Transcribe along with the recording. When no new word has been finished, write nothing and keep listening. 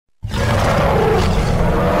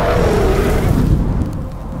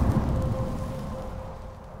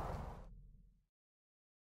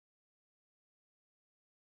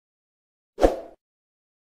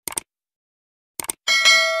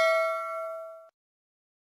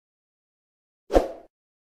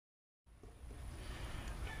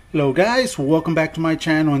Hello guys, welcome back to my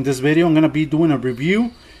channel. In this video I'm going to be doing a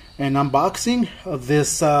review and unboxing of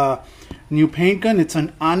this new paint gun. It's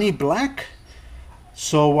an AISI black.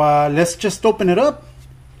 So let's just open it up,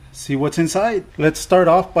 see what's inside. Let's start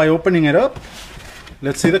off by opening it up.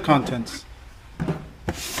 Let's see the contents.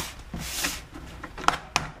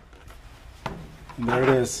 And there it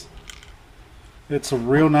is. It's a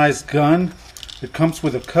real nice gun. It comes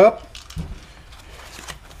with a cup.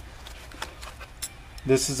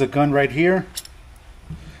 This is a gun right here.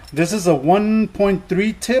 This is a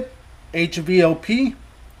 1.3 tip HVLP.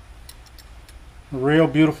 Real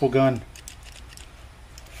beautiful gun.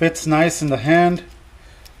 Fits nice in the hand.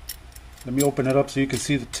 Let me open it up so you can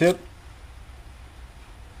see the tip.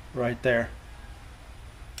 Right there.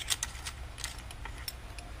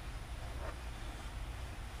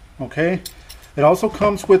 Okay. It also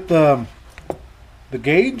comes with the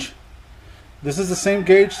gauge. This is the same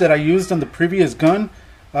gauge that I used on the previous gun.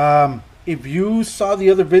 If you saw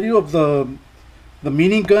the other video of the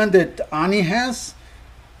mini gun that AISI has,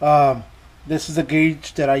 this is the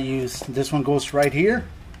gauge that I used. This one goes right here.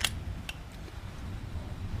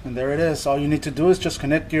 And there it is. All you need to do is just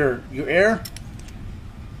connect your air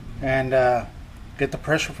and get the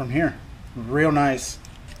pressure from here. Real nice.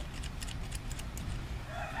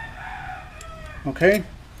 Okay.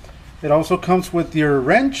 It also comes with your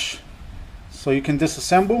wrench, so you can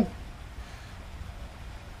disassemble.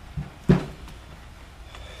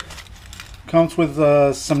 Comes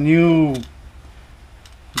with some new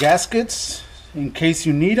gaskets in case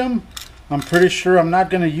you need them. I'm pretty sure I'm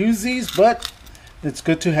not going to use these, but it's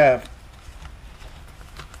good to have.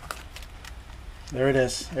 There it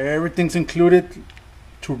is. Everything's included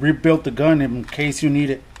to rebuild the gun in case you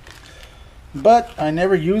need it. But I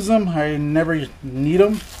never use them. I never need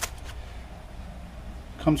them.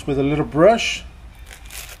 Comes with a little brush.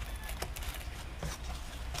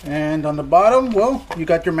 And on the bottom, well, you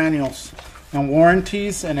got your manuals and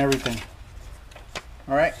warranties and everything.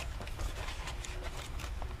 Alright.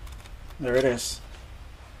 There it is.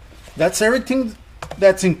 That's everything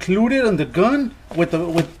that's included in the gun with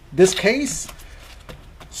this case.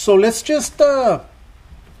 So let's just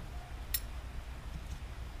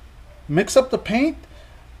mix up the paint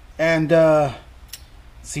and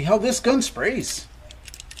see how this gun sprays.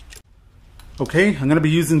 Okay, I'm going to be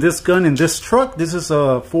using this gun in this truck. This is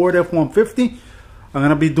a Ford F-150. I'm going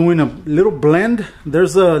to be doing a little blend.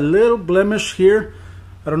 There's a little blemish here.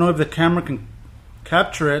 I don't know if the camera can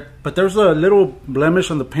capture it, but there's a little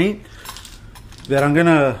blemish on the paint that I'm going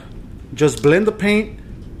to just blend the paint,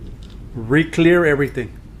 re-clear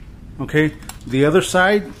everything. Okay, the other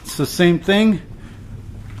side, it's the same thing.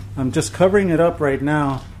 I'm just covering it up right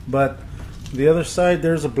now, but the other side,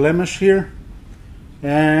 there's a blemish here.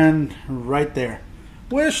 And right there,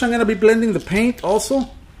 which I'm going to be blending the paint also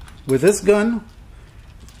with this gun,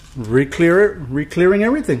 re-clearing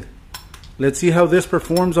everything. Let's see how this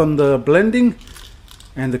performs on the blending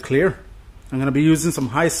and the clear. I'm going to be using some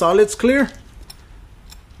high solids clear.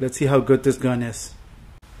 Let's see how good this gun is.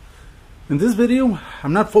 In this video,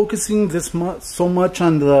 I'm not focusing so much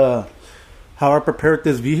on how I prepared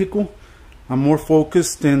this vehicle. I'm more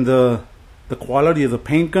focused in the quality of the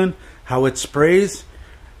paint gun, how it sprays,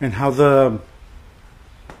 and how the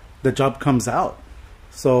job comes out.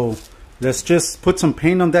 So let's just put some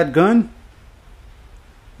paint on that gun.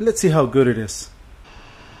 Let's see how good it is.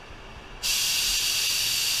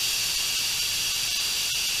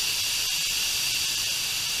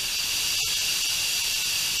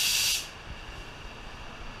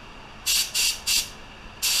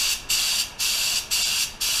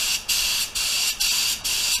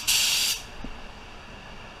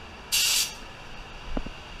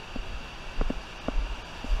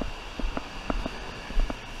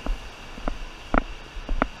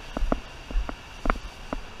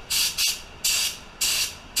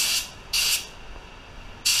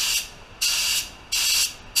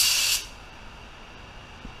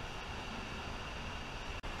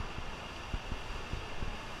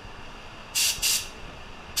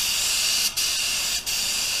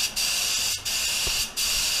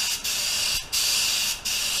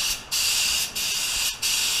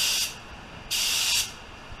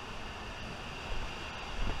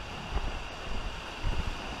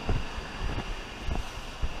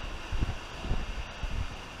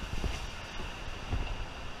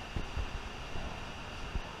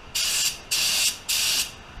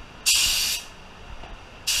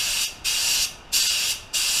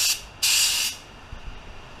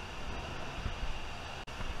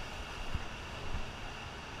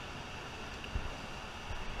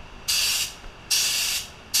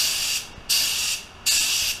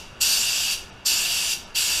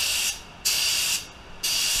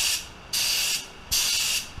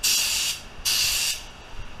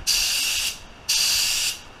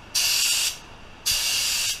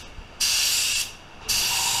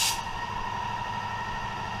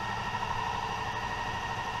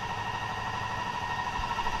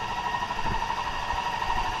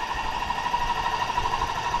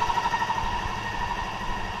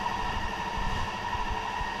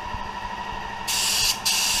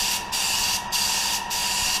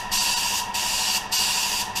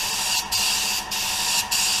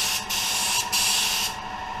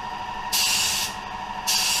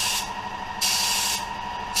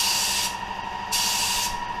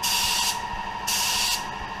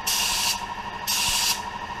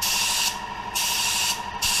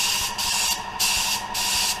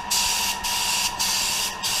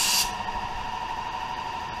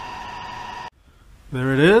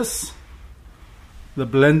 There it is. The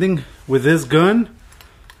blending with this gun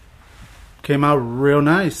came out real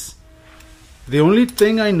nice. The only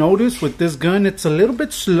thing I noticed with this gun, it's a little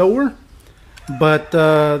bit slower, but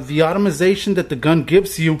the atomization that the gun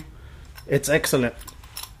gives you, it's excellent.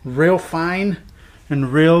 Real fine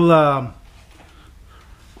and real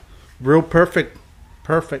perfect.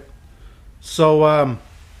 So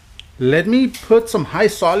let me put some high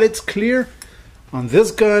solids clear on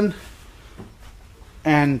this gun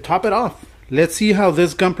and top it off. Let's see how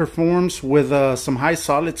this gun performs with some high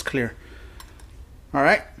solids clear. All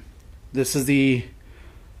right, this is the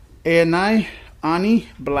AISI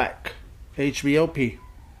Black HVOP.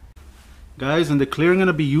 Guys, and the clear I'm going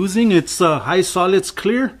to be using, it's high solids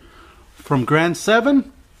clear from Grand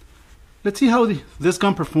 7. Let's see how this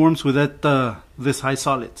gun performs with this high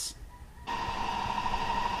solids.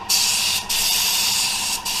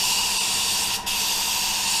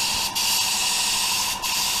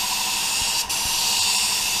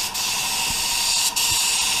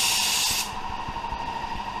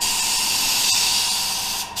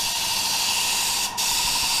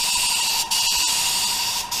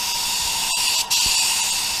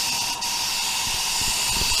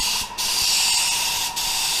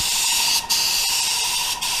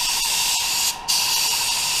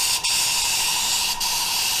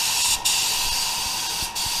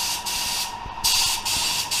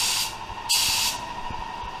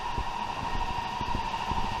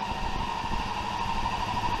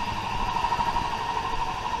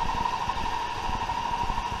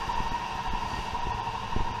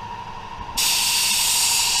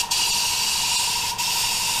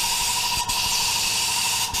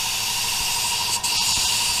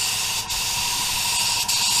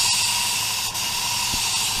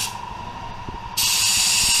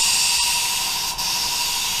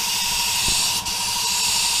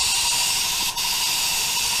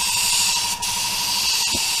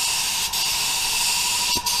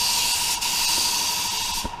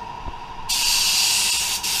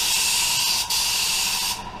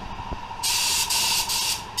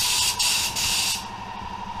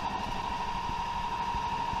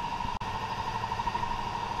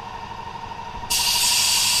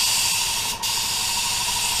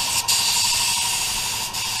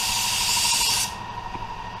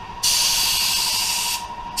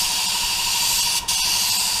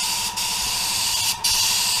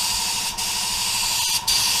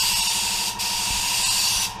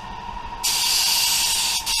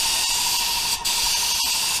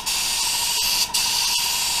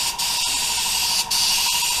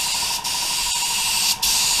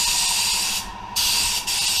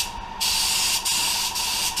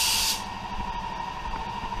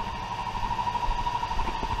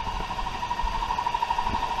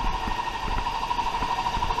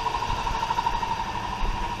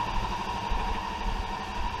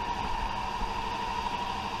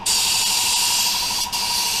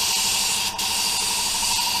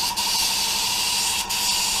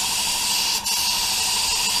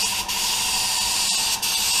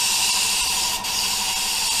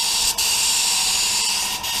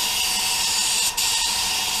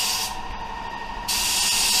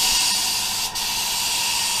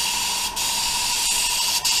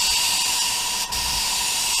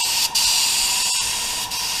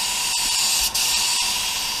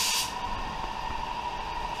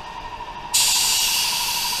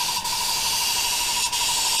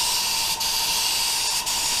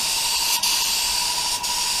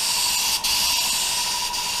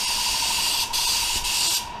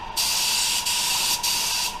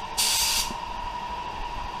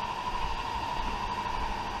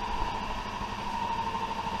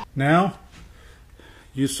 Now,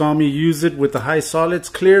 you saw me use it with the high solids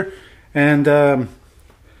clear, and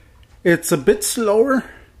it's a bit slower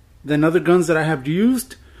than other guns that I have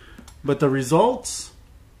used, but the results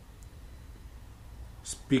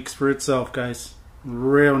speaks for itself, guys.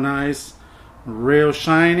 Real nice, real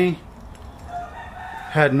shiny.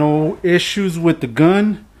 Had no issues with the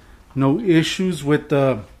gun, no issues with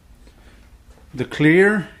the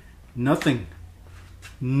clear, nothing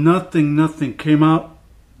came out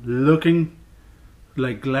looking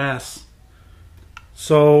like glass.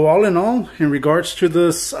 So all in all, in regards to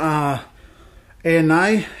this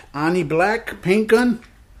AISI Black paint gun,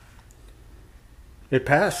 it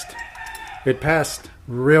passed. It passed.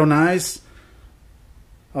 Real nice.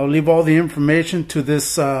 I'll leave all the information to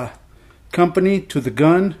this company, to the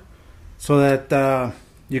gun, so that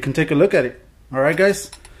you can take a look at it. Alright guys,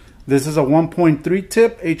 this is a 1.3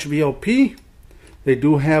 tip HVOP. They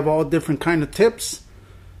do have all different kind of tips,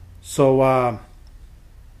 so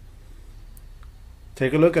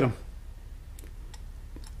take a look at them.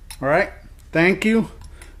 All right, thank you.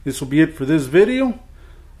 This will be it for this video.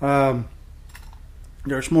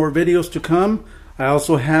 There's more videos to come. I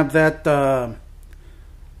also have that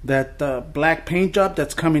black paint job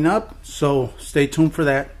that's coming up, so stay tuned for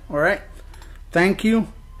that. All right, thank you.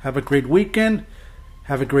 Have a great weekend.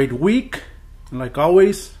 Have a great week. And like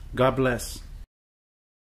always, God bless.